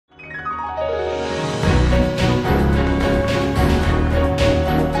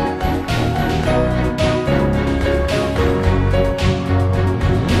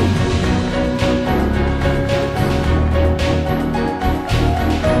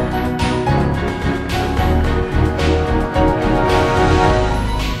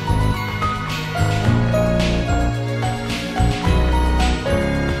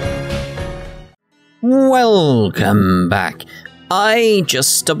Welcome back. I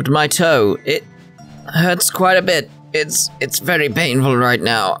just stubbed my toe. It hurts quite a bit. It's very painful right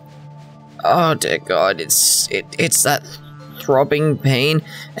now. Oh dear God, it's that throbbing pain.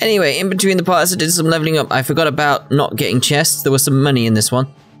 Anyway, in between the parts I did some leveling up. I forgot about not getting chests. There was some money in this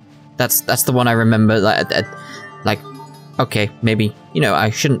one. That's the one I remember. Like, okay, maybe, you know, I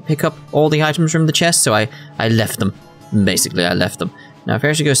shouldn't pick up all the items from the chest, so I left them. Basically, I left them. Now, if I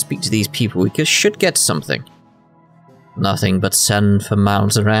actually go speak to these people, we should get something. Nothing but sand for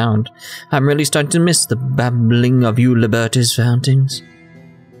miles around. I'm really starting to miss the babbling of you Liberty's fountains.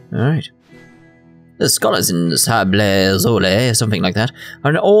 Alright. The scholars in Asbel Lhant, something like that,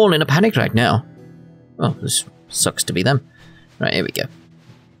 are all in a panic right now. Well, this sucks to be them. Right, here we go.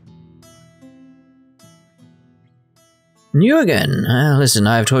 You again? Listen,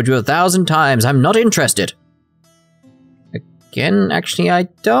 I've told you 1,000 times, I'm not interested. Again, actually, I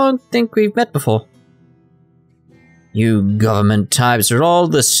don't think we've met before. You government types are all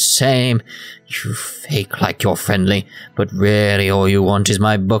the same. You fake like you're friendly, but really all you want is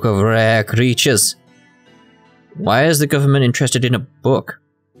my book of rare creatures. Why is the government interested in a book?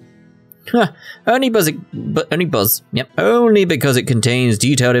 Only because it contains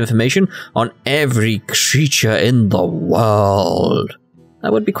detailed information on every creature in the world.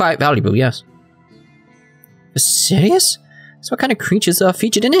 That would be quite valuable, yes. Serious? So what kind of creatures are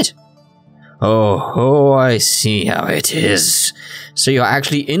featured in it? Oh, I see how it is. So you're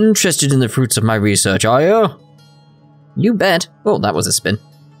actually interested in the fruits of my research, are you? You bet. Oh, that was a spin.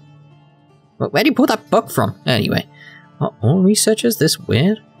 Where do you pull that book from? Anyway, are all researchers this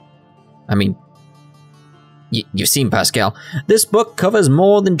weird? I mean, you've seen Pascal. This book covers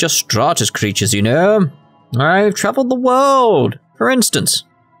more than just Stratus creatures, you know. I've traveled the world, for instance.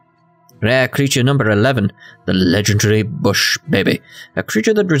 Rare creature number 11, the legendary bush baby, a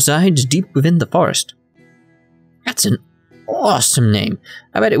creature that resides deep within the forest. That's an awesome name.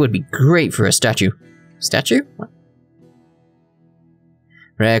 I bet it would be great for a statue. Statue? What?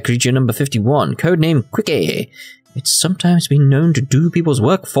 Rare creature number 51, codename Quickie. It's sometimes been known to do people's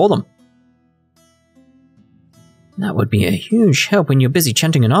work for them. That would be a huge help when you're busy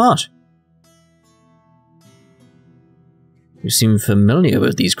chanting an art. You seem familiar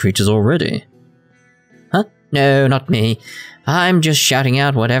with these creatures already. Huh? No, not me. I'm just shouting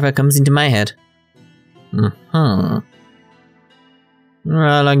out whatever comes into my head. Well,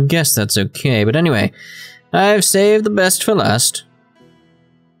 I guess that's okay, but anyway, I've saved the best for last.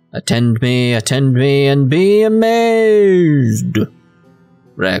 Attend me, and be amazed.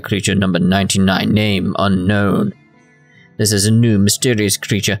 Rare creature number 99, name unknown. This is a new mysterious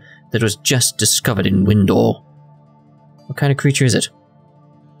creature that was just discovered in Windor. What kind of creature is it?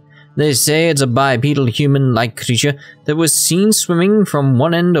 They say it's a bipedal human-like creature that was seen swimming from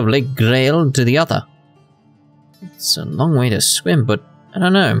one end of Lake Grail to the other. It's a long way to swim, but I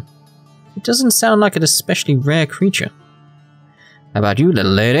don't know. It doesn't sound like an especially rare creature. How about you,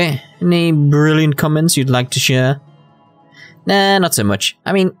 little lady? Any brilliant comments you'd like to share? Nah, not so much.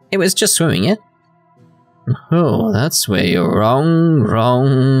 I mean, it was just swimming, yeah? Oh, that's where you're wrong.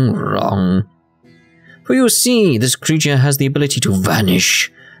 For you see, this creature has the ability to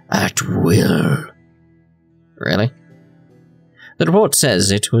vanish at will. Really? The report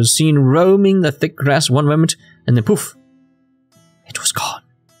says it was seen roaming the thick grass one moment, and then poof, it was gone.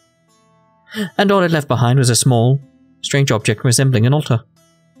 And all it left behind was a small, strange object resembling an altar.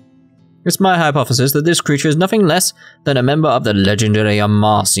 It's my hypothesis that this creature is nothing less than a member of the legendary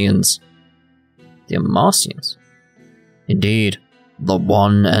Amarcians. The Amarcians? Indeed, the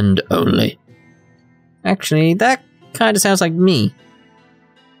one and only. Actually, that kind of sounds like me.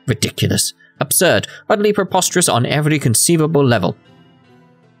 Ridiculous, absurd, utterly preposterous on every conceivable level.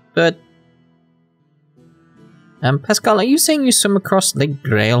 But... Pascal, are you saying you swim across Lake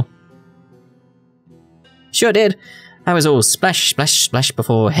Grail? Sure did. I was all splash, splash, splash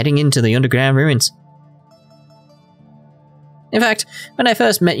before heading into the underground ruins. In fact, when I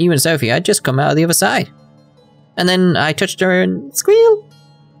first met you and Sophie, I'd just come out of the other side. And then I touched her and squeal!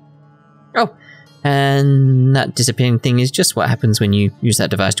 Oh, and that disappearing thing is just what happens when you use that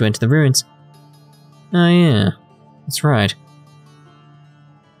device to enter the ruins. Oh yeah, that's right.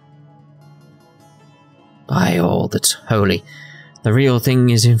 By all that's holy, the real thing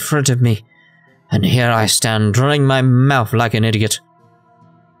is in front of me, and here I stand running my mouth like an idiot.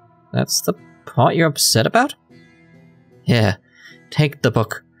 That's the part you're upset about? Here, take the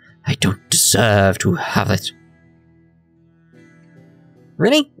book. I don't deserve to have it.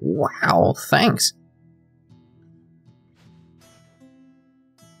 Really? Wow, thanks.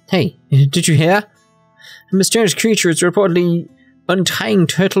 Hey, did you hear? A mysterious creature is reportedly untying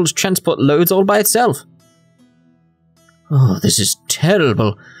turtles' transport loads all by itself. Oh, this is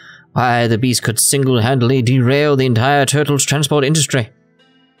terrible. Why, the beast could single-handedly derail the entire turtles transport industry.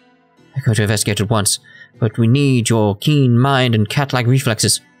 I'm going to investigate at once, but we need your keen mind and cat-like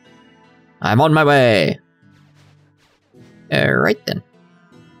reflexes. I'm on my way. Alright then.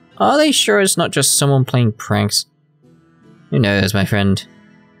 Are they sure it's not just someone playing pranks? Who knows, my friend?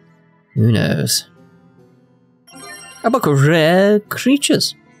 Who knows? A book of rare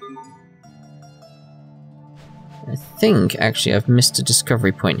creatures. I think, actually, I've missed a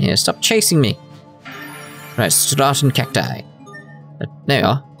discovery point here. Stop chasing me! Right, Straten cacti. There you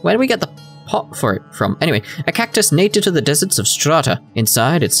are. Where do we get the pot for it from? Anyway, a cactus native to the deserts of Strata.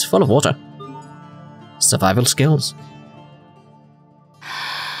 Inside, it's full of water. Survival skills.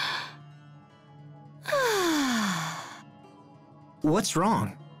 What's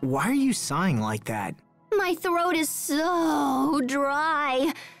wrong? Why are you sighing like that? My throat is so dry.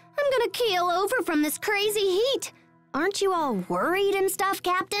 I'm gonna keel over from this crazy heat. Aren't you all worried and stuff,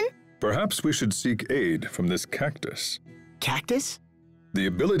 Captain? Perhaps we should seek aid from this cactus. Cactus? The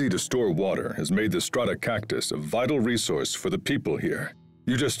ability to store water has made the Strata cactus a vital resource for the people here.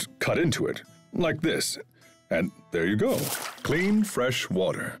 You just cut into it, like this, and there you go. Clean, fresh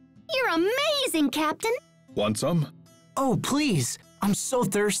water. You're amazing, Captain. Want some? Oh, please. I'm so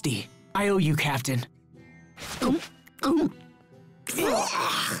thirsty. I owe you, Captain.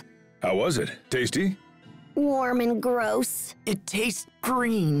 How was it? Tasty? Warm and gross. It tastes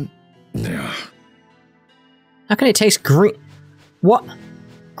green. Yeah. How can it taste green? What?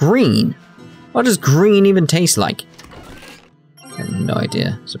 Green? What does green even taste like? I have no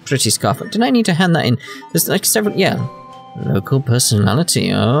idea. It's a pretty scarf. Did I need to hand that in? There's like several... Yeah. Local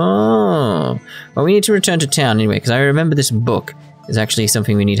personality. Oh. Well, we need to return to town anyway, because I remember this book is actually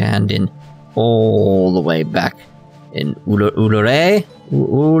something we need to hand in all the way back in Uluru,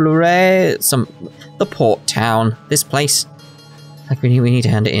 the port town. This place. Like we need to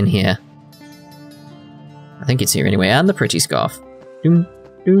hand it in here. I think it's here anyway, and the pretty scarf. Doom,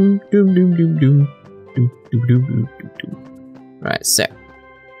 doom, doom, doom, doom, doom, doom, doom, doom, doom, doom. Right, so.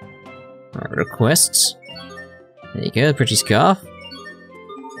 Requests. There you go, the pretty scarf.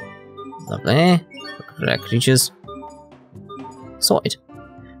 Lovely. Rare creatures. Sorted.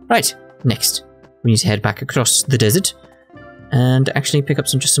 Right, next. We need to head back across the desert and actually pick up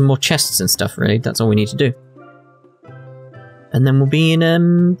just some more chests and stuff, really. That's all we need to do. And then we'll be in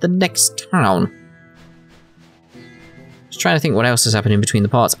the next town. Just trying to think what else has happened in between the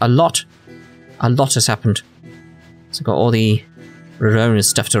parts. A lot has happened. So I've got all the Rorona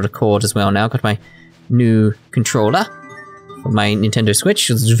stuff to record as well now. Got my new controller for my Nintendo Switch.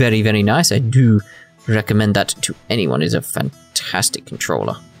 It's very, very nice. I do recommend that to anyone. It's a fantastic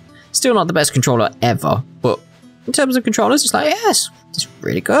controller. Still not the best controller ever, but in terms of controllers, it's like, yes, it's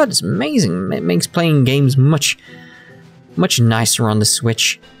really good. It's amazing. It makes playing games much nicer on the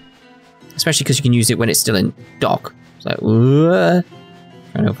Switch. Especially because you can use it when it's still in dock. It's like,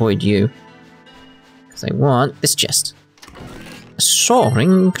 trying to avoid you. Because I want this chest. A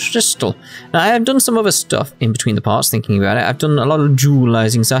soaring crystal. Now, I have done some other stuff in between the parts, thinking about it. I've done a lot of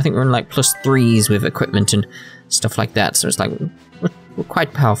dualizing, so I think we're in like +3s with equipment and stuff like that. So it's like, we're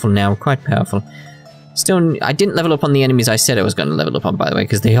quite powerful now, we're quite powerful. Still, I didn't level up on the enemies I said I was going to level up on, by the way,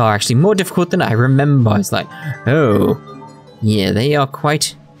 because they are actually more difficult than I remember. It's like, oh, yeah, they are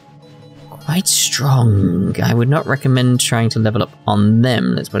quite strong. I would not recommend trying to level up on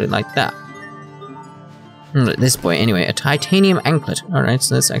them, let's put it like that. At this point, anyway, a titanium anklet. Alright,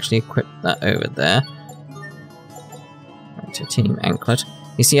 so let's actually equip that over there. Right, titanium anklet.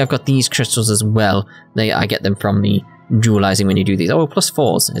 You see, I've got these crystals as well. I get them from the dualizing when you do these. Oh,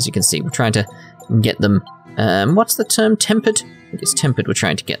 +4s, as you can see. We're trying to get them. What's the term? Tempered? I think it's tempered we're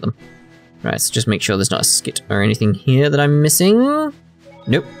trying to get them. Right, so just make sure there's not a skit or anything here that I'm missing.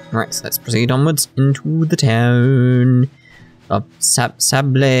 Nope. Right, so let's proceed onwards into the town of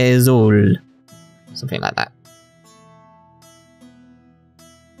Sablezol. Something like that.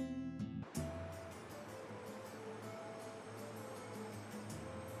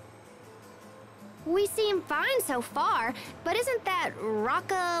 We seem fine so far, but isn't that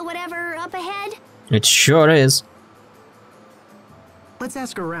Rocka whatever up ahead? It sure is. Let's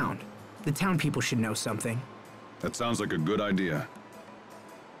ask around. The town people should know something. That sounds like a good idea.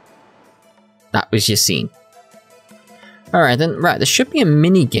 That was your scene. Alright then, right, there should be a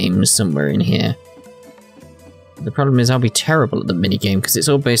mini-game somewhere in here. The problem is I'll be terrible at the mini-game because it's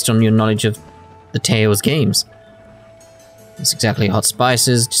all based on your knowledge of the Tales games. It's exactly hot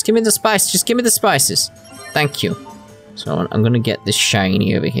spices. Just give me the spice, just give me the spices. Thank you. So I'm gonna get this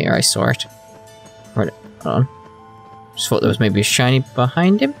shiny over here, I saw it. Right, hold on. Just thought there was maybe a shiny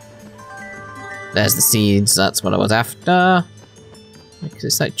behind him. there's the seeds. That's what I was after.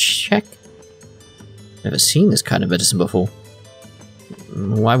 Is that check? Never seen this kind of medicine before.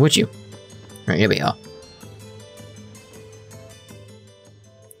 Why would you? Right, here we are.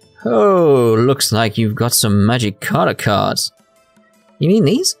 Oh, looks like you've got some Magica cards. You mean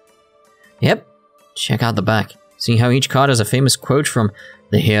these? Yep. Check out the back. See how each card has a famous quote from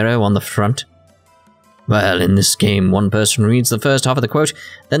the hero on the front? Well, in this game, one person reads the first half of the quote,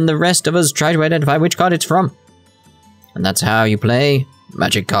 then the rest of us try to identify which card it's from. And that's how you play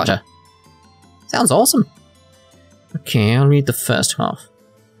Magic Carta. Sounds awesome. Okay, I'll read the first half.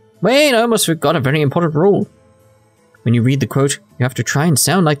 Wait, I almost forgot a very important rule. When you read the quote, you have to try and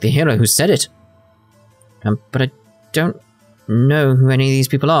sound like the hero who said it. But I don't know who any of these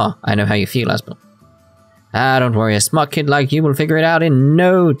people are. I know how you feel, Asbel. Ah, don't worry, a smart kid like you will figure it out in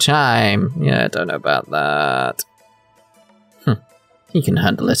no time. Yeah, I don't know about that. He can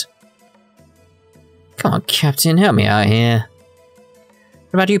handle it. Come on, Captain, help me out here.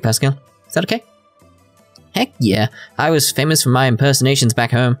 What about you, Pascal? Is that okay? Heck yeah, I was famous for my impersonations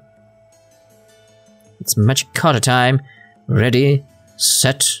back home. It's Magic Carta time. Ready,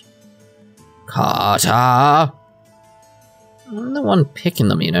 set, Carta. I'm the one picking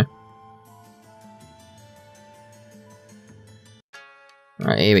them, you know.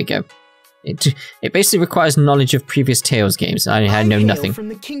 Alright, here we go. It basically requires knowledge of previous Tales games. I know nothing. From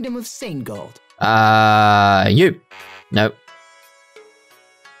the kingdom of Sanegold. You. No.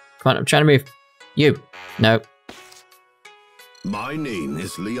 Come on, I'm trying to move. You. No. My name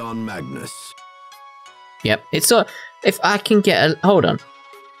is Leon Magnus. Yep, it's if I can get a... Hold on.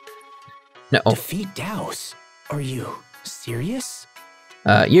 No. Oh. Defeat Douse. Are you serious?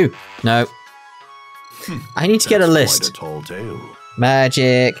 You. No. I need to get a list. Quite a tall tale.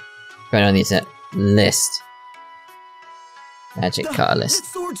 Magic. Going on the list. Magic Carta list. That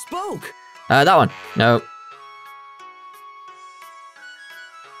sword spoke. That one. No.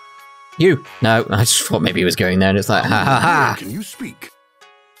 You. No. I just thought maybe he was going there, and it's like, ha ha ha. Can you speak?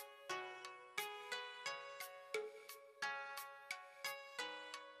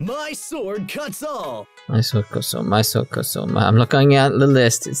 My sword cuts all. My sword cuts all. My sword cuts all. I'm looking at the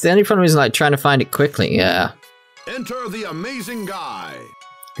list. It's the only problem is like trying to find it quickly. Yeah. Enter the amazing guy.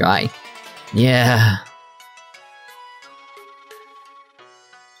 Guy. Yeah.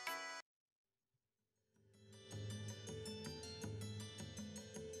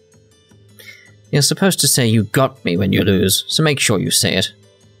 You're supposed to say you got me when you lose, so make sure you say it.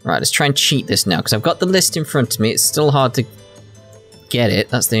 Right, let's try and cheat this now, because I've got the list in front of me. It's still hard to get it.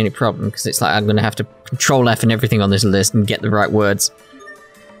 That's the only problem, because it's like I'm going to have to control F and everything on this list and get the right words.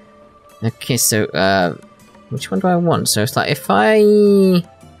 Okay, so, which one do I want? So it's like, if I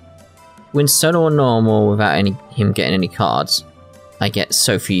win solo or normal without him getting any cards, I get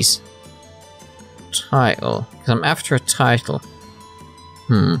Sophie's title. Because I'm after a title.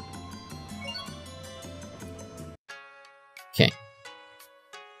 Okay.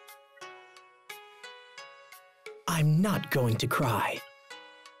 I'm not going to cry.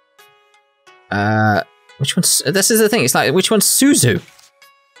 Which one's... This is the thing, it's like, which one's Suzu?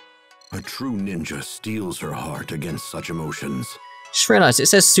 A true ninja steels her heart against such emotions. Just realised it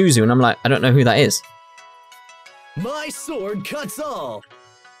says Suzu, and I'm like, I don't know who that is. My sword cuts all.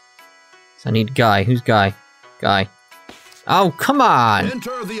 So I need Guy. Who's Guy? Guy. Oh, come on!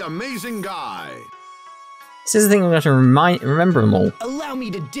 Enter the amazing guy. This is the thing I'm going to have to remember them all. Allow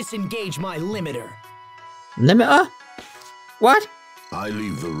me to disengage my limiter. Limiter? What? I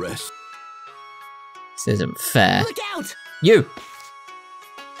leave the rest. This isn't fair. Look out! You!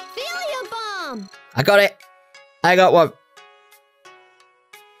 Failure bomb! I got it! I got one!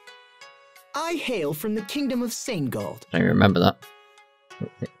 I hail from the kingdom of Sanegold. I don't remember that.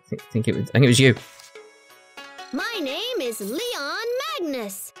 I think it was you. My name is Leon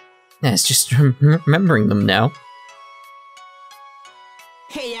Magnus. Yeah, it's just remembering them now.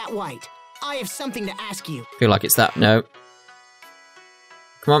 Hey, White. I have something to ask you. Feel like it's that. No.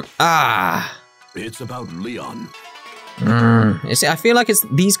 Come on. Ah! It's about Leon. You see, I feel like it's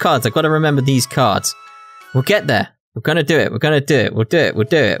these cards. I've got to remember these cards. We'll get there. We're gonna do it. We're gonna do it. We'll do it. We'll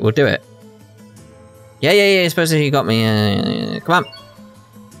do it. We'll do it. Yeah. Supposedly you got me. Come on.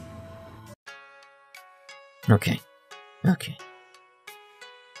 Okay.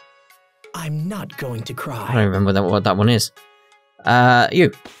 I'm not going to I cry. don't remember what that one is.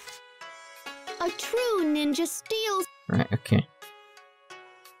 You. A true ninja steals. Right, okay.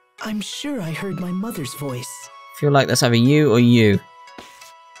 I'm sure I heard my mother's voice. Feel like that's either you or you.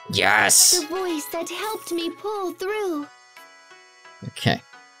 Yes! The voice that helped me pull through. Okay.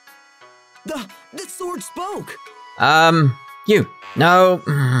 The sword spoke. You. No.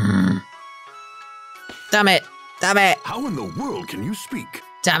 Damn it! Damn it! How in the world can you speak?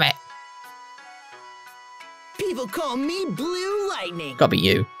 Damn it! People call me Blue Lightning. Gotta be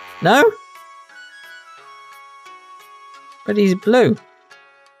you. No? But he's blue.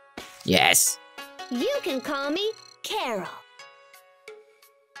 Yes. You can call me Carol.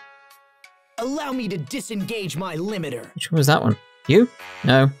 Allow me to disengage my limiter. Which one was that one? You?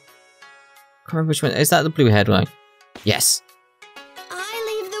 No. Can't remember which one. Is that the blue head one? Yes.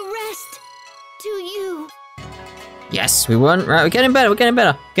 I leave the rest to you. Yes, we won. Right, we're getting better. We're getting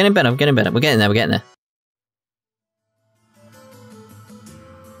better. Getting better. We're getting better. We're getting there. We're getting there.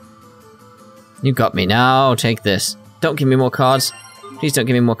 You got me. Now take this. Don't give me more cards. Please don't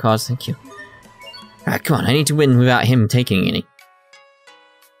give me more cards. Thank you. Alright, come on. I need to win without him taking any.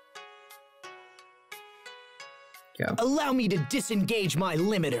 Go. Allow me to disengage my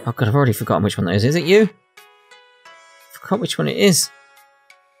limiter. Oh god, I've already forgotten which one that is. Is it you? Forgot which one it is.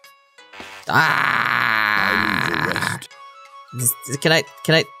 Ah! Can I?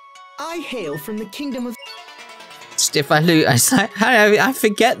 I hail from the kingdom of... Just if I lose, I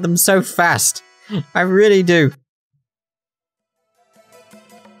forget them so fast. I really do.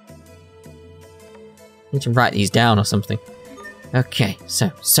 Need to write these down or something. Okay,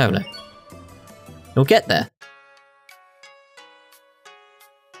 so solo. You'll get there.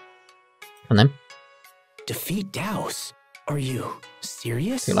 Come on then. Defeat Douse. Are you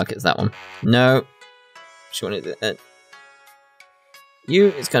serious? I feel like it's that one. No. Which one is it? You.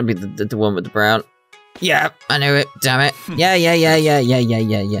 It's gonna be the one with the brown. Yeah, I knew it. Damn it. Yeah. Yeah.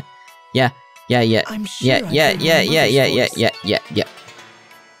 I'm sure Yeah.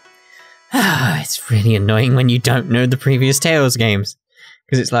 It's really annoying when you don't know the previous Tales games.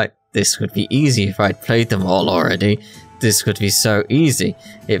 Because it's like, this would be easy if I'd played them all already. This would be so easy.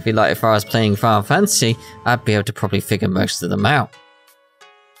 It'd be like if I was playing Final Fantasy, I'd be able to probably figure most of them out.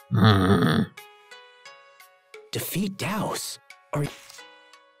 Defeat Douse. Are...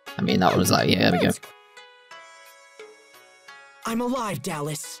 I mean, that one was like, yeah, there we go. I'm alive,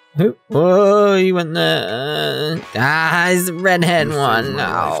 Dallas. Who? Whoa, you went there. It's the redhead one.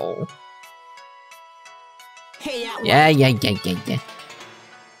 No. Hey, Yeah.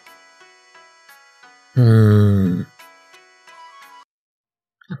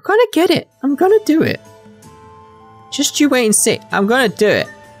 I'm gonna get it. I'm gonna do it. Just you wait and see. I'm gonna do it.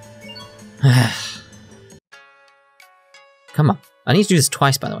 Come on. I need to do this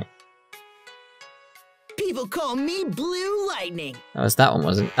twice, by the way. People call me Blue Lightning. That was that one,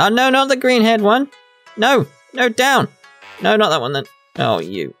 wasn't it? Oh, no, not the green head one. No, down. No, not that one then. Oh,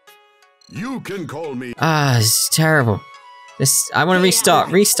 you. You can call me. This is terrible. I want to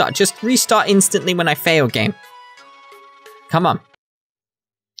restart. Just restart instantly when I fail, game. Come on.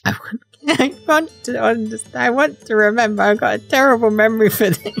 I want to remember. I've got a terrible memory for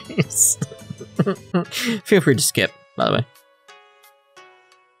this. Feel free to skip, by the way.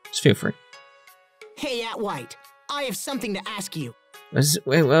 Just feel free. Hey, White. I have something to ask you.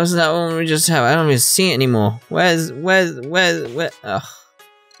 Wait, what was that one we just had? I don't even see it anymore. Where? Ugh.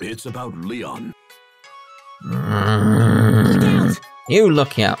 It's about Leon. You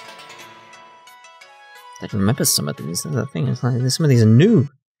look out. I can remember some of these. That's the thing. It's like some of these are new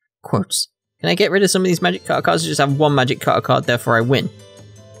quotes. Can I get rid of some of these Magic Cart cards? Just have one Magic Cart card, therefore I win.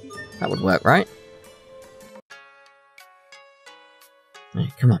 That would work, right?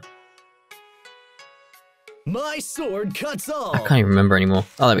 Right, come on. My sword cuts all. I can't even remember anymore.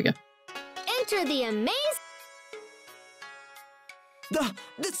 Oh, there we go. Enter the amazing...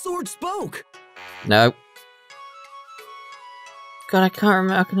 The sword spoke. No. God, I can't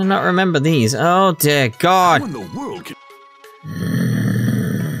remember. How can I not remember these? Oh dear God. How in the world can...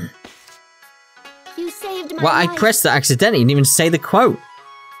 You saved my Well, I life. pressed that accidentally. Didn't even say the quote.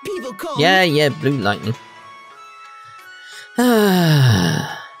 People call Yeah, Blue Lightning.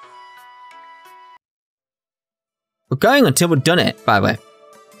 We're going until we've done it, by the way.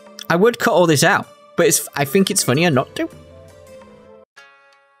 I would cut all this out, but I think it's funnier not to.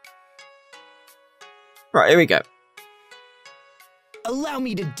 Right, here we go. Allow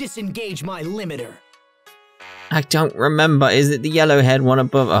me to disengage my limiter. I don't remember. Is it the yellow-haired one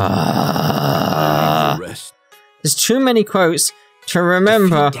above? There's too many quotes to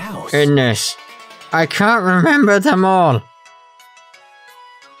remember in this. I can't remember them all.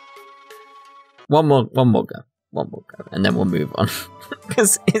 One more go. And then we'll move on.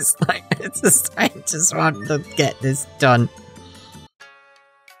 Because it's like, I just want to get this done.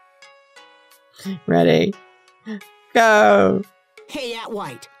 Ready? Go! Hey,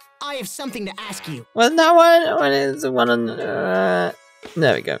 White. I have something to ask you. Well, that one? What is the one on the...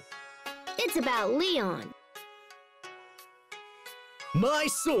 there we go. It's about Leon. My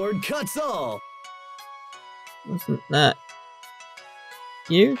sword cuts all. Wasn't that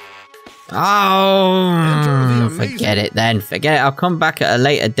you? Oh, forget it then. Forget it. I'll come back at a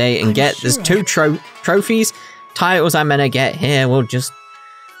later date and get... There's 2 trophies, titles I'm gonna get here.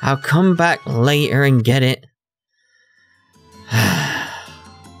 I'll come back later and get it.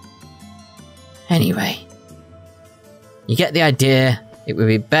 Anyway. You get the idea. It would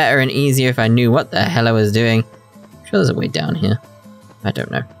be better and easier if I knew what the hell I was doing. I'm sure there's a way down here. I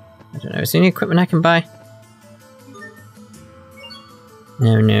don't know. Is there any equipment I can buy?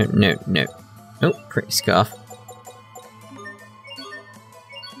 No. Oh, pretty scarf.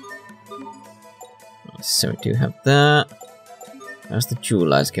 So we do have that. How's the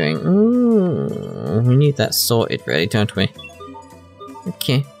jewel eyes going? Ooh, we need that sorted really, don't we?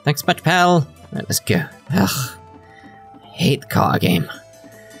 Okay, thanks much, pal. Right, let's go. Ugh. I hate the car game.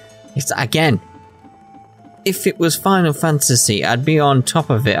 It's, again, if it was Final Fantasy, I'd be on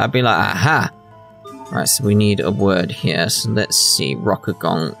top of it. I'd be like, aha! Right, so we need a word here. So let's see.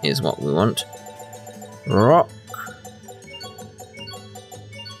 Rockagong is what we want. Rock.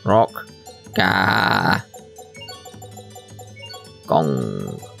 Ga.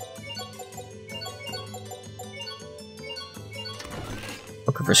 Gong.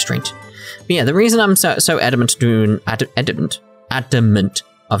 Book of Restraint. But yeah, the reason I'm so adamant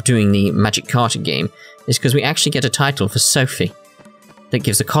of doing the Magic Carta game is because we actually get a title for Sophie that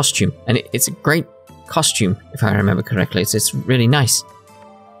gives a costume, and it's a great costume, if I remember correctly. It's really nice.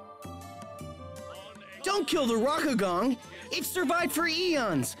 Don't kill the Rockagong. It's survived for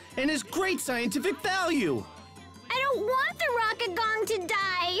eons and has great scientific value. I don't want the Rockagong to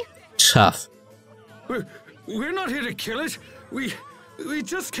die. Tough. We're not here to kill it. We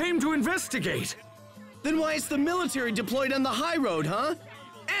just came to investigate. Then why is the military deployed on the high road, huh?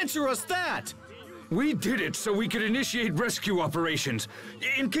 Answer us that. We did it so we could initiate rescue operations,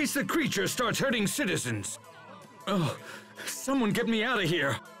 in case the creature starts hurting citizens. Oh, someone get me out of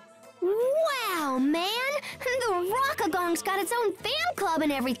here. Wow, man! The Rockagong's got its own fan club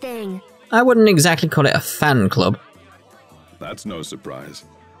and everything. I wouldn't exactly call it a fan club. That's no surprise.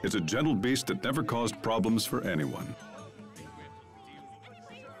 It's a gentle beast that never caused problems for anyone.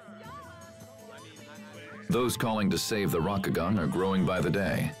 Those calling to save the Rockagong are growing by the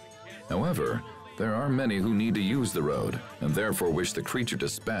day. However, there are many who need to use the road, and therefore wish the creature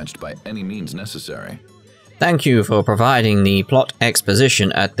dispatched by any means necessary. Thank you for providing the plot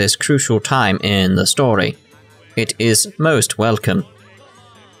exposition at this crucial time in the story. It is most welcome.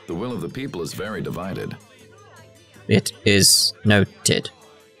 The will of the people is very divided. It is noted.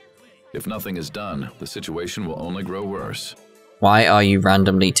 If nothing is done, the situation will only grow worse. Why are you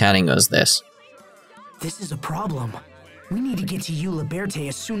randomly telling us this? This is a problem. We need to get to Eula Berte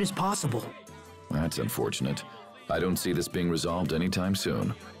as soon as possible. That's unfortunate. I don't see this being resolved anytime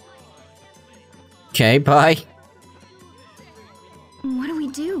soon. Okay, bye. What do we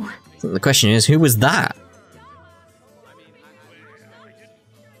do? The question is, who was that?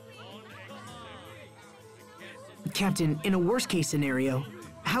 Captain, in a worst-case scenario,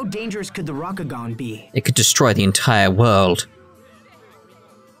 how dangerous could the Rockagong be? It could destroy the entire world.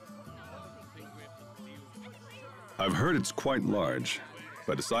 I've heard it's quite large,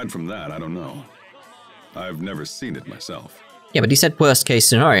 but aside from that, I don't know. I've never seen it myself. Yeah, but he said worst case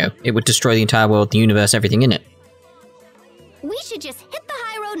scenario. It would destroy the entire world, the universe, everything in it. We should just hit the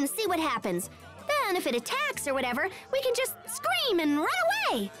high road and see what happens. Then if it attacks or whatever, we can just scream and run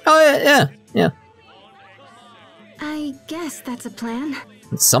away. Oh, yeah. I guess that's a plan.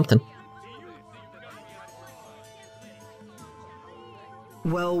 It's something.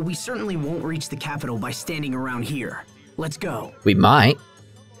 Well, we certainly won't reach the capital by standing around here. Let's go. We might.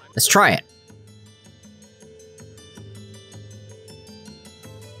 Let's try it.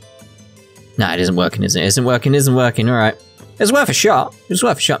 Nah, it isn't working, is it? Isn't working, alright. It's worth a shot.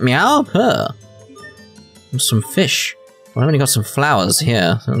 Meow, purr. Some fish. Well, I've only got some flowers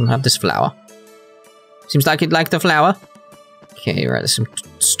here. So I'll have this flower. Seems like you'd like the flower. Okay, right, there's some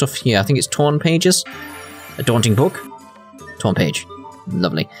stuff here. I think it's torn pages. A daunting book. Torn page.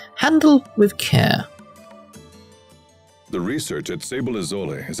 Lovely. Handle with care. The research at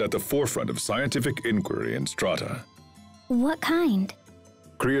Totallllly is at the forefront of scientific inquiry in Strata. What kind?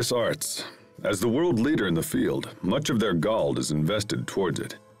 Creus Arts. As the world leader in the field, much of their gold is invested towards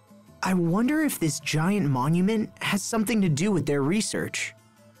it. I wonder if this giant monument has something to do with their research.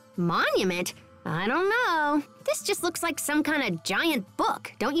 Monument? I don't know. This just looks like some kind of giant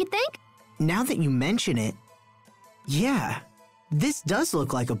book, don't you think? Now that you mention it, yeah, this does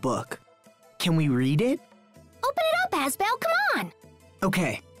look like a book. Can we read it? Open it up, Asbel, come on!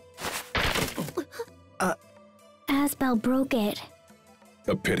 Okay. Asbel broke it.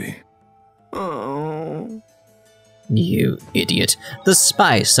 A pity. Oh. You idiot. The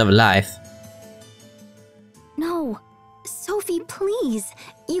spice of life. No. Sophie, please.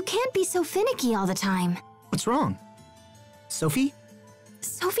 You can't be so finicky all the time. What's wrong? Sophie?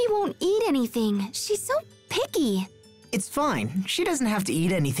 Sophie won't eat anything. She's so picky. It's fine. She doesn't have to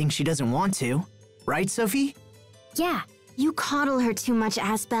eat anything she doesn't want to. Right, Sophie? Yeah, you coddle her too much,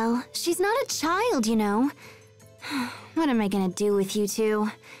 Asbel. She's not a child, you know. What am I gonna do with you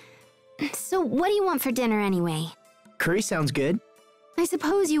two? So what do you want for dinner anyway? Curry sounds good. I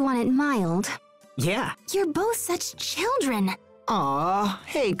suppose you want it mild. Yeah. You're both such children. Aw,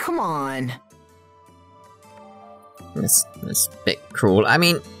 hey, come on. That's a bit cruel. I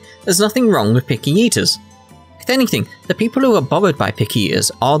mean, there's nothing wrong with picky eaters. If anything, the people who are bothered by picky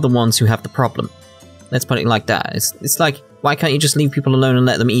eaters are the ones who have the problem. Let's put it like that. It's like, why can't you just leave people alone and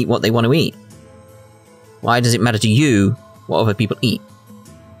let them eat what they want to eat? Why does it matter to you what other people eat?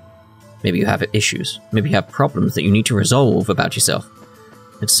 Maybe you have issues. Maybe you have problems that you need to resolve about yourself.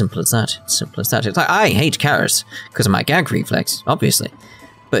 It's simple as that. It's simple as that. It's like, I hate carrots because of my gag reflex, obviously.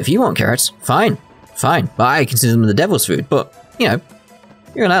 But if you want carrots, fine. Fine. But I consider them the devil's food. But, you know,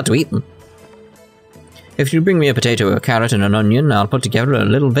 you're allowed to eat them. If you bring me a potato, a carrot, and an onion, I'll put together a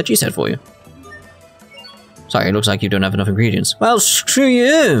little veggie set for you. Sorry, it looks like you don't have enough ingredients. Well, screw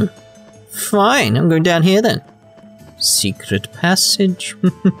you! Fine, I'm going down here then. Secret passage.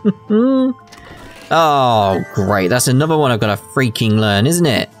 Oh, great. That's another one I've got to freaking learn, isn't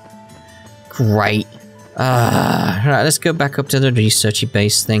it? Great. Right, let's go back up to the researchy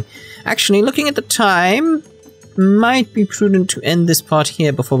base thing. Actually, looking at the time, might be prudent to end this part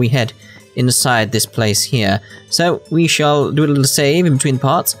here before we head inside this place here. So we shall do a little save in between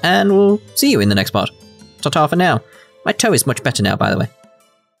parts, and we'll see you in the next part. Ta-ta for now. My toe is much better now, by the way.